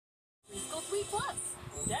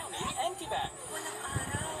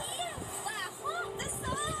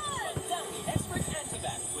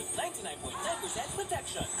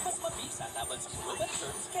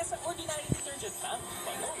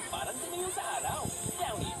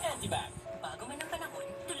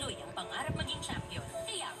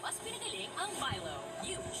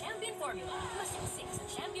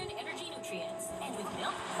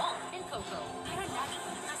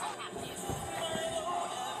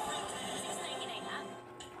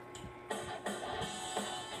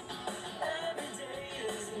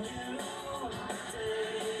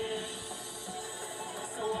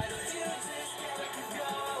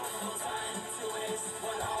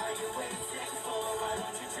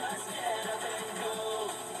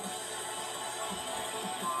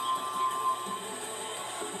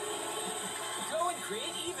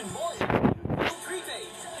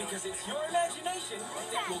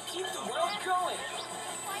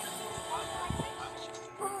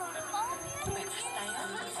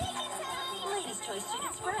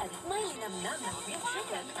spread. May linamnam ng grilled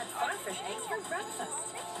chicken at farfish eggs for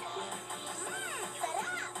breakfast.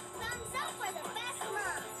 Sarap! Thumbs up for the best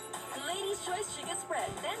mom! Ladies' Choice Chicken Spread,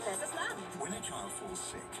 10 pesos lang. When a child falls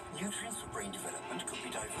sick, nutrients for brain development could be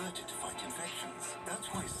diverted to fight infections. That's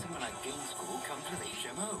why Similac Gain School comes with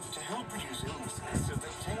HMO to help reduce illnesses so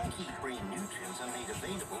that 10 key brain nutrients are made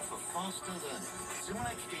available for faster learning.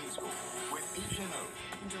 Similac Gain School with HMO.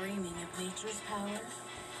 Dreaming of nature's power?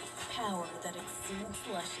 Power that exceeds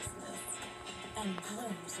lusciousness and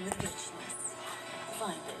blooms with richness.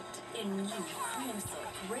 Find it in new Cream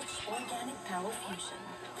Silk Rich Organic Power Fusion.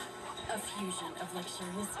 A fusion of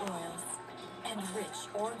luxurious oils and rich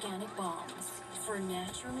organic balms for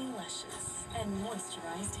naturally luscious and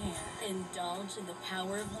moisturized hair. Indulge in the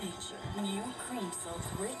power of nature. New Cream Silk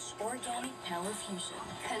Rich Organic Power Fusion.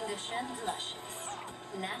 Conditioned luscious.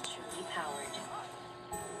 Naturally powered.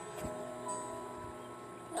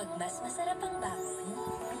 Pag mas masarap ang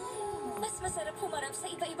bangon, mas masarap humarap sa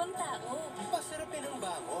iba-ibang tao. Masarapin ang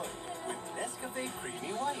bangon with Nescafe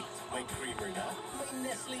Creamy White. May creamer na, may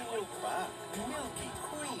Nestle milk pa. Milky,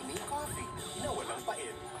 creamy coffee na walang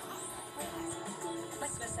pait.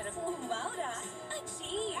 Mas masarap umaura,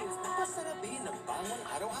 achieve! Masarapin ang bangon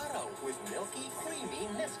araw-araw with Milky, creamy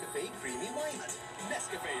Nescafe Creamy White.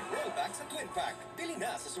 Nescafe Rollback sa Twin Pack. Bili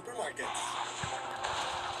na sa supermarkets.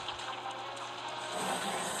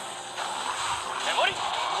 Memory!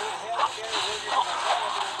 Mga healthcare workers na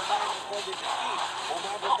pinapabayang ng COVID-19,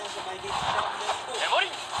 umabot na sa mahigit 7,000. Memory!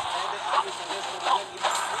 7 ayos ang less na walang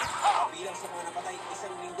ibang bilang sa mga napatay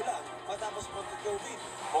 1 linggo lang matapos mag-COVID.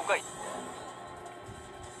 Bongay,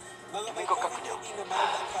 Mga may Ikaw, COVID-19 na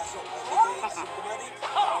mild ang kaso at hindi asymptomatic,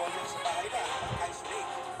 bawal lang sa bahay na mag-isolate,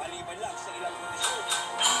 maliban lang sa ilang kondisyon.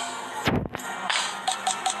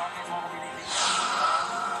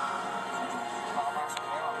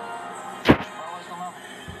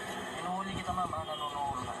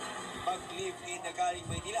 Pag-live-in na galing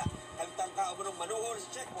Maynila, nagtangka umunong manuhol sa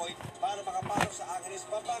checkpoint para makapasok sa Angeles,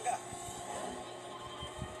 Pampanga.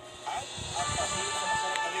 At ang pasilip sa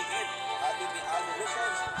masarap na liquid, ating ni Aldo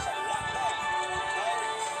Luzon sa Lockdown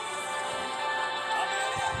Diaries.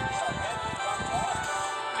 Amelia sa Bedroom Podcast.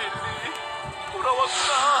 릴리,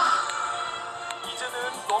 돌아왔구나. 이제는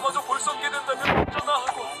너마저 볼 수 없게 된다면 어쩌나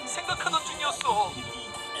하고 생각하던 중이었어.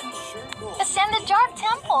 Ascend the Dark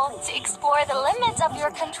Temple to explore the limits of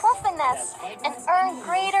your control finesse and earn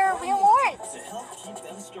greater rewards. To help keep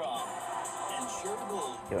them strong. Ensure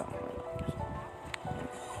gold.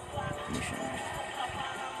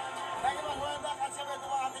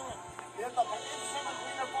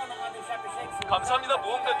 감사합니다,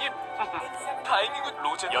 모험가님. 다행이고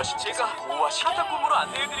로제 여신 제가 모아 식탁공으로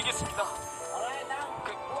안내해드리겠습니다.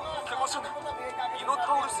 그곳은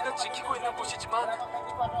미노타우루스가 지키고 있는 곳이지만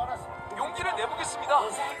용기를 내보겠습니다.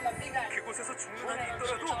 그곳에서 죽는 한이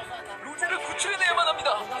있더라도 로제를 구출해내야만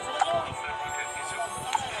합니다.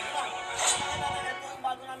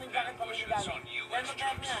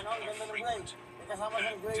 Kasama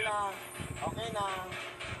siyang gray na okay na.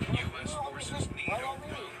 US forces need to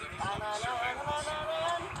build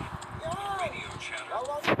the radio channel.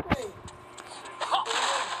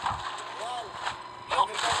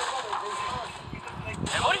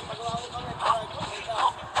 대머리!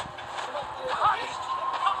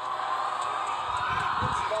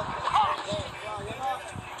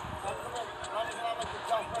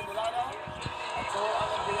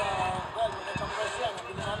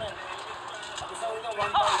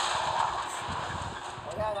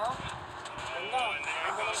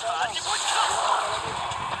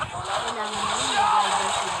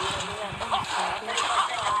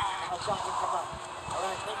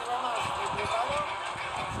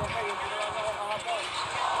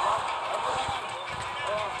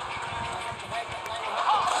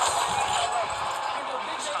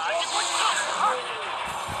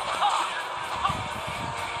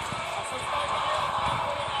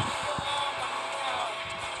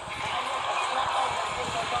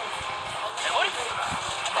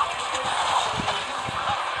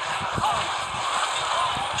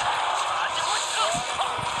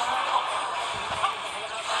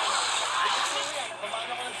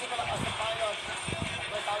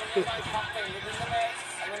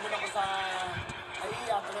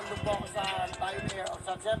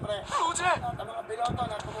 Siyempre, 로제! ang mga piloto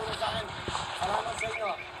na tumulong sa akin. Salamat sa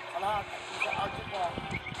inyo. Sa lahat. Sa Archie po.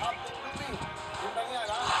 Captain Ruby. Yun lang yan,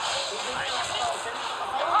 ha? Hindi ko na sa Senito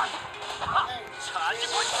Pakayon. Okay.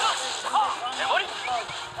 대머리! Okay,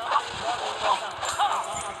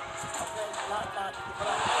 lahat.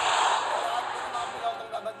 Lahat ng mga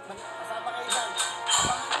pilotong kasama kayo dyan.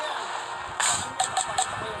 Abangan niyan.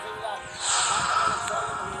 Pakita ko yung sila. Lahat ng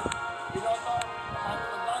nagsoyo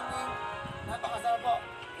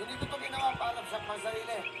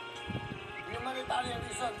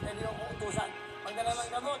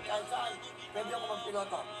pwede ako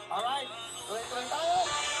magpiloto. Alright? Tuloy-tuloy tayo!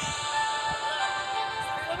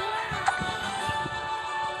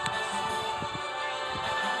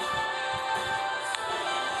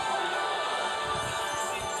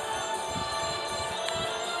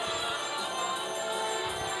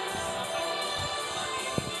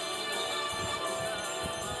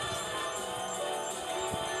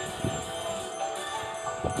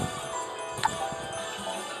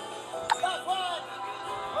 That's one!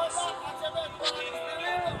 Roll back, at syempre, ito ang ating steering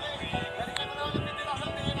wheel, okay? Pwede kayo manood ng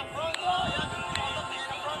 50,000 tingin ng pronto. Ayan, 50,000 tingin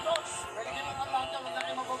ng pronto. Pwede kayo matang lahat yan, huwag na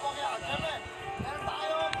kayo mabubogya. At syempre, meron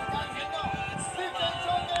tayong pagkaan sa inyo. Sleep and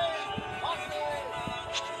showcase! Boxing!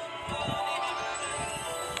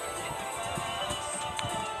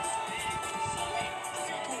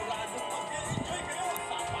 Siguradong mag-enjoy kayo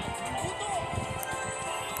sa pagluto!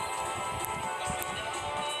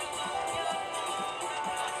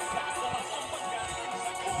 Sasarap ang pagkain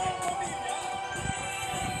sa buong pamilya!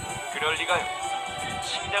 그럴 리가요.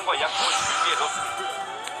 식량과 약품을 준비해 놓습니다.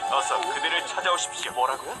 어서 그들을 찾아오십시오.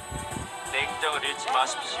 뭐라고요? 냉정을 잃지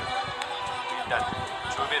마십시오. 일단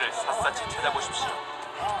주변을 샅샅이 찾아보십시오.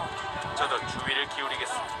 저도 주의를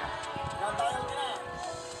기울이겠습니다. Yan tayo na.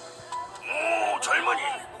 오, 젊은이.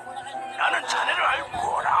 나는 자네를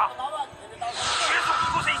알고 오라. Tawag, 50,000. 계속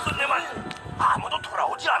이곳에 있었네만 아무도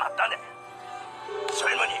돌아오지 않았다네.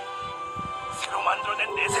 젊은이, 새로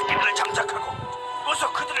만들어낸 내 새끼들을 장착하고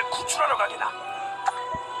어서 그들을 구출하러 가게나.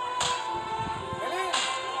 Galing!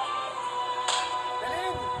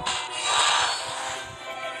 Galing!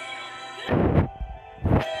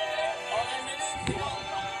 Okay, Galing.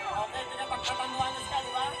 Okay, pinapagtatanduanas ka,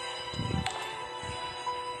 di ba?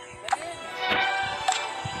 Galing!